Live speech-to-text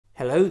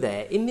Hello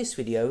there, in this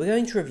video we're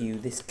going to review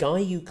this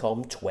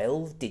Guyucom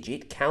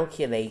 12-digit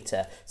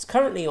calculator. It's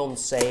currently on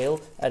sale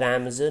at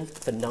Amazon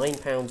for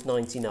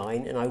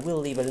 £9.99 and I will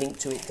leave a link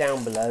to it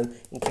down below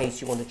in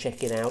case you want to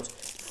check it out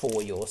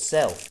for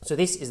yourself. So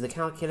this is the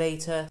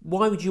calculator.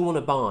 Why would you want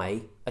to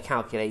buy a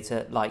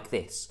calculator like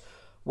this?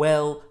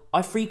 Well,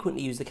 I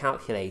frequently use the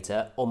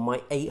calculator on my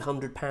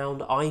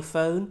 £800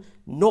 iPhone.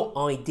 Not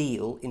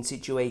ideal in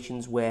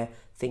situations where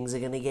things are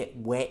going to get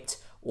wet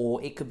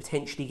or it could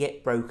potentially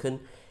get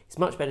broken. It's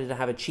much better to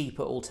have a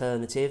cheaper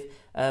alternative.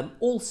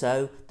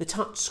 Also, the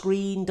touch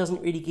screen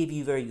doesn't really give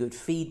you very good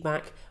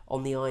feedback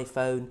on the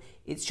iPhone.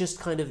 It's just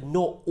kind of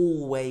not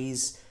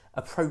always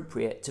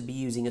appropriate to be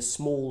using a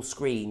small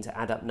screen to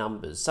add up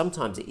numbers.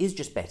 Sometimes it is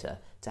just better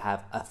to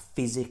have a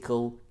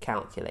physical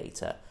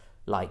calculator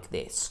like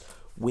this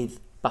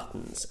with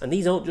buttons. And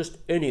these aren't just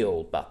any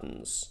old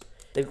buttons.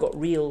 They've got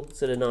real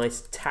sort of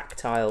nice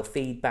tactile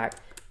feedback.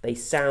 They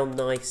sound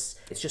nice.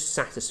 It's just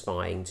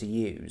satisfying to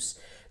use.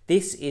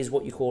 This is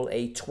what you call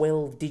a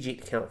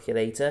 12-digit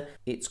calculator.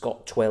 It's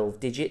got 12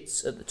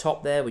 digits at the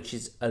top there, which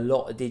is a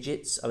lot of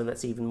digits. I mean,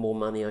 that's even more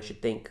money, I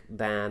should think,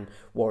 than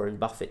Warren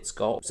Buffett's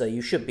got. So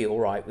you should be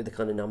all right with the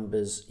kind of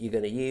numbers you're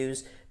going to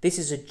use. This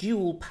is a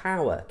dual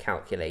power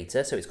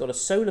calculator, so it's got a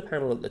solar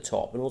panel at the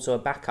top and also a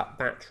backup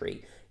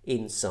battery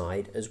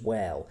inside as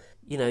well.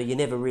 You know, you're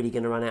never really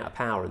going to run out of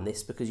power in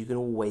this because you can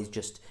always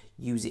just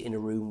use it in a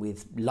room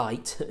with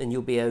light and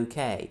you'll be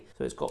okay.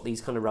 So it's got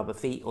these kind of rubber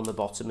feet on the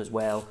bottom as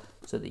well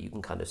so that you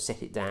can kind of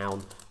set it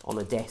down on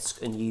a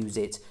desk and use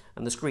it,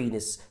 and the screen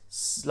is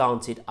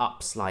slanted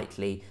up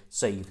slightly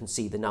so you can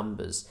see the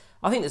numbers.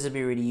 I think this would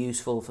be really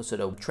useful for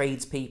sort of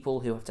tradespeople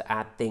who have to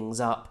add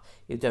things up,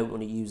 who don't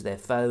want to use their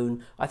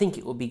phone. I think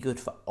it would be good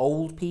for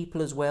old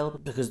people as well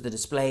because the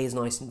display is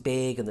nice and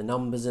big and the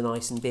numbers are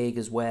nice and big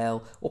as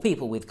well, or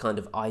people with kind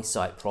of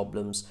eyesight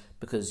problems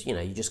because, you know,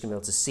 you're just going to be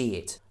able to see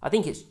it. I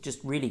think it's just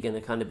really going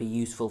to kind of be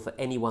useful for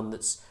anyone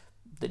that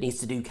needs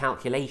to do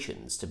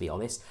calculations, to be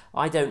honest.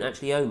 I don't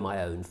actually own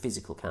my own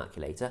physical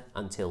calculator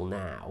until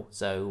now,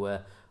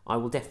 so I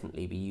will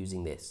definitely be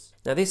using this.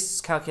 Now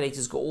this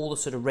calculator's got all the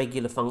sort of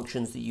regular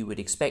functions that you would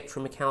expect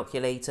from a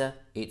calculator.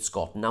 It's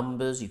got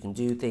numbers. You can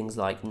do things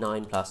like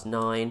 9 plus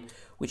 9,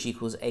 which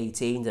equals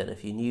 18. Don't know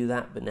if you knew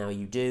that, but now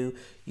you do.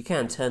 You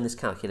can turn this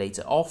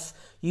calculator off.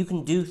 You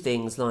can do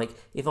things like,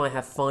 if I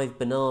have 5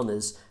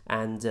 bananas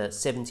and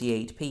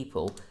 78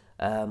 people,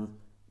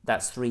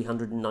 that's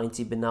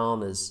 390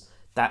 bananas.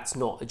 That's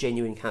not a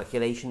genuine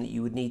calculation that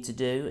you would need to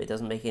do. It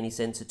doesn't make any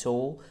sense at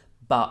all,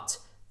 but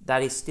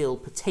that is still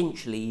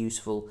potentially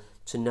useful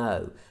to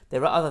know.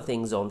 There are other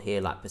things on here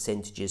like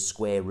percentages,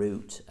 square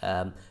root.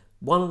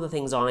 One of the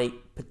things I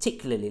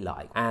particularly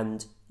like,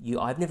 and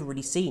I've never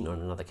really seen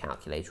on another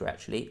calculator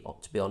actually,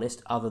 to be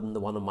honest, other than the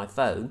one on my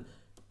phone,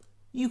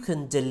 you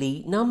can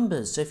delete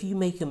numbers. So if you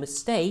make a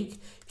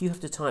mistake, if you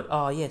have to type,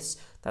 yes,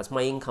 that's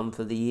my income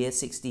for the year,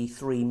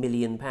 £63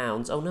 million.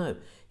 Oh no,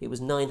 it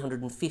was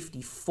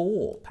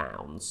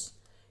 £954.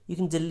 You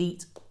can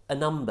delete a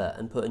number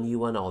and put a new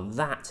one on.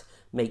 That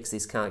makes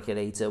this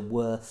calculator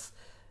worth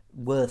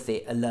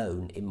it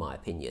alone, in my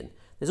opinion.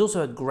 There's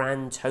also a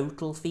grand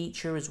total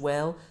feature as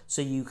well,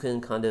 so you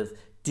can kind of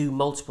do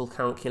multiple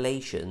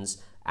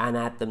calculations and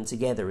add them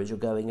together as you're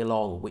going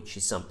along, which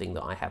is something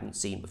that I haven't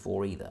seen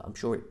before either. I'm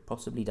sure it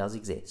possibly does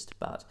exist,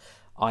 but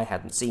I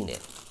hadn't seen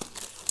it.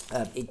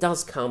 It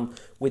does come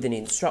with an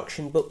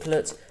instruction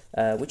booklet,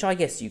 which I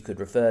guess you could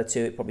refer to.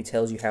 It probably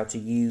tells you how to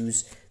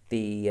use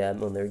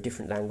and there are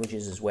different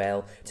languages as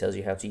well. It tells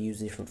you how to use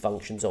the different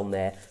functions on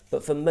there.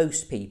 But for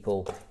most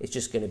people, it's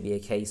just going to be a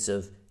case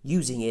of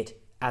using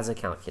it as a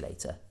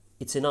calculator.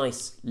 It's a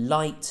nice,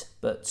 light,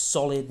 but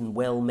solid and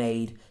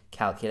well-made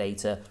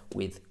calculator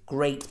with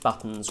great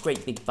buttons,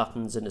 great big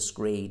buttons and a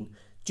screen,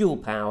 dual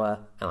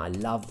power, and I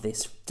love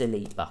this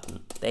delete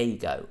button. There you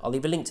go. I'll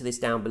leave a link to this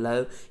down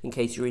below in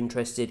case you're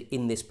interested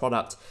in this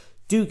product.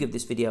 Do give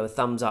this video a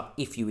thumbs up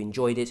if you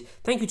enjoyed it.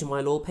 Thank you to my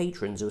loyal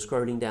patrons who are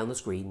scrolling down the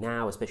screen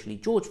now, especially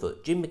George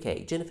Foot, Jim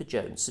McKay, Jennifer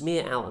Jones,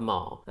 Samir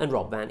Al-Amar and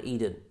Rob Van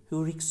Eden,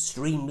 who are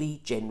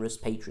extremely generous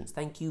patrons.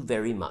 Thank you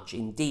very much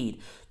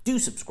indeed. Do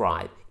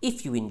subscribe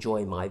if you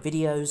enjoy my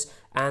videos,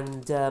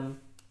 and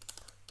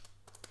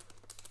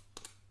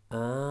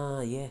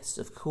yes,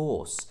 of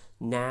course,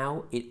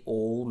 now it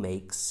all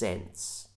makes sense.